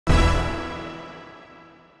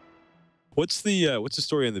what's the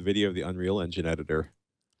story on the video of the Unreal Engine editor?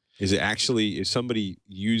 Is somebody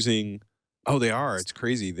using? Oh, they are. It's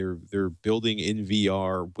crazy. They're building in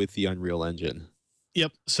VR with the Unreal Engine.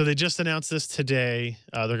 Yep. So they just announced this today.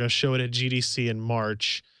 They're going to show it at GDC in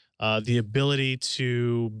March. The ability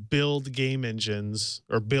to build game engines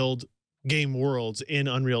or build game worlds in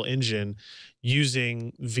Unreal Engine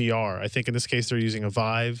using VR. I think in this case they're using a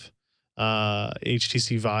Vive,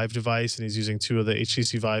 HTC Vive device, and he's using two of the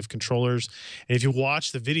HTC Vive controllers. And if you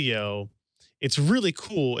watch the video, it's really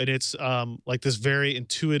cool, and it's like this very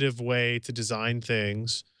intuitive way to design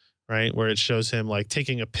things, right? Where it shows him like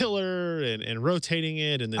taking a pillar and rotating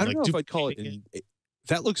it, and then I don't like know if I'd call it, duplicating it.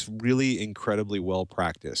 that looks really incredibly well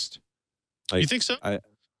practiced. You Like, think so? I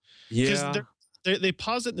Because yeah, they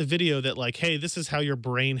posit in the video that like, hey, this is how your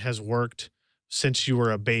brain has worked since you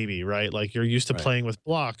were a baby, right? Like you're used to right. playing with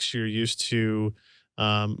blocks, you're used to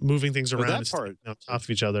moving things No, around that and staying part, on top of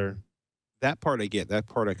each other. that part I get. That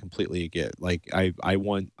part I completely get. Like I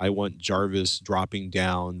want Jarvis dropping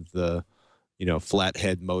down the,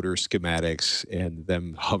 flathead motor schematics and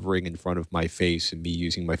them hovering in front of my face and me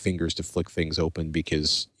using my fingers to flick things open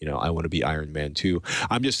because, I want to be Iron Man too.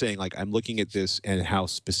 I'm just saying, like, I'm looking at this and how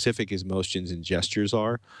specific his motions and gestures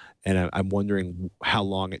are. And I'm wondering how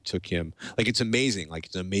long it took him. Like, it's amazing. Like,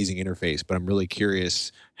 it's an amazing interface, but I'm really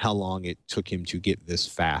curious how long it took him to get this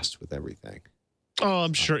fast with everything. Oh,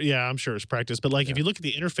 I'm Uh, sure. Yeah, I'm sure it's practice. But like, if yeah. you look at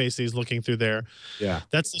the interface that he's looking through there, Yeah.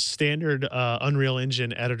 that's the standard Unreal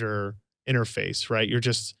Engine editor interface, right? You're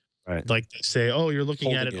just Right. like they say, oh, you're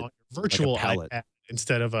looking at Holding it it on your like a virtual palette. iPad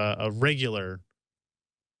instead of a regular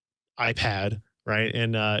iPad, right?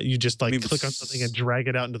 And you just I like mean, but click on something and drag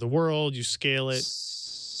it out into the world. You scale it.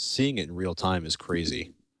 seeing it in real time is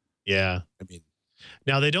crazy. Yeah. I mean,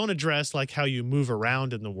 Now they don't address like how you move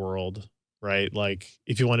around in the world, right? Like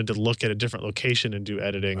if you wanted to look at a different location and do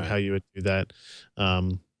editing, how right. you would do that.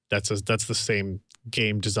 Um, that's the same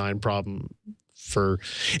game design problem for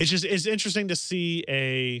it's interesting to see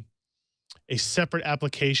a separate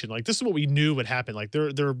application. Like this is what we knew would happen. Like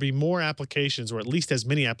there would be more applications, or at least as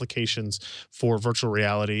many applications for virtual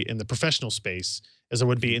reality in the professional space as there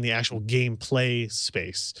would be Mhm. in the actual gameplay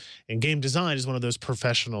space. And game design is one of those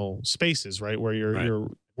professional spaces, right, where Right. you're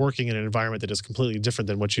working in an environment that is completely different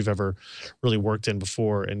than what you've ever really worked in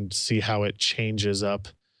before, and see how it changes up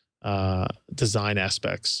design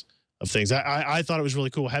aspects of things. I thought it was really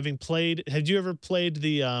cool. Having played, had you ever played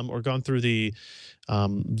the or gone through the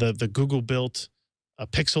Google built a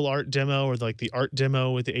pixel art demo, or like the art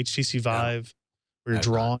demo with the HTC No, Vive, where I you're have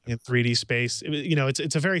not. drawing in 3D space?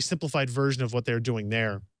 It's a very simplified version of what they're doing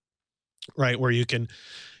there, right? Where you can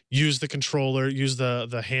use the controller, use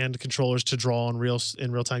the hand controllers to draw in real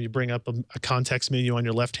time. You bring up a context menu on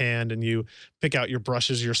your left hand, and you pick out your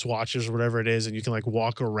brushes, your swatches, or whatever it is, and you can like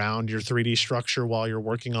walk around your 3D structure while you're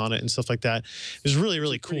working on it and stuff like that. It's really Which is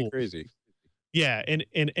really pretty cool. crazy. Yeah,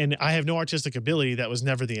 and I have no artistic ability. That was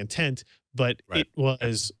never the intent, but Right. it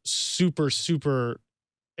was super super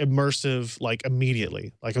immersive. Like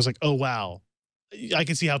immediately, like I was like, oh wow, I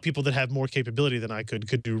can see how people that have more capability than I could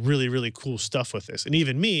do really really cool stuff with this. And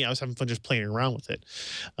even me, I was having fun just playing around with it.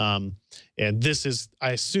 And this is,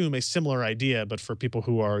 I assume, a similar idea, but for people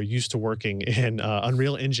who are used to working in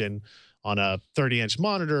Unreal Engine on a 30-inch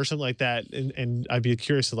monitor or something like that. And I'd be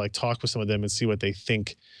curious to like talk with some of them and see what they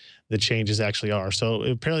think the changes actually are. So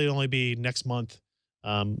it apparently only be next month,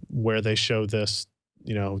 where they show this,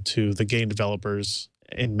 to the game developers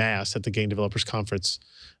in mass at the Game Developers Conference,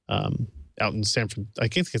 out in I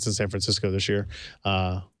think it's in San Francisco this year.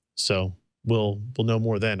 So we'll know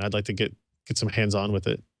more then. I'd like to get some hands on with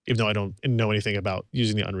it, even though I don't know anything about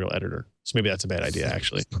using the Unreal Editor. So maybe that's a bad idea,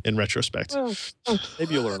 actually, in retrospect. Well,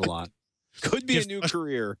 maybe you'll learn a lot. Could be a new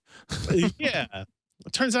career. Yeah,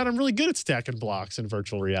 it turns out I'm really good at stacking blocks in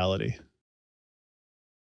virtual reality.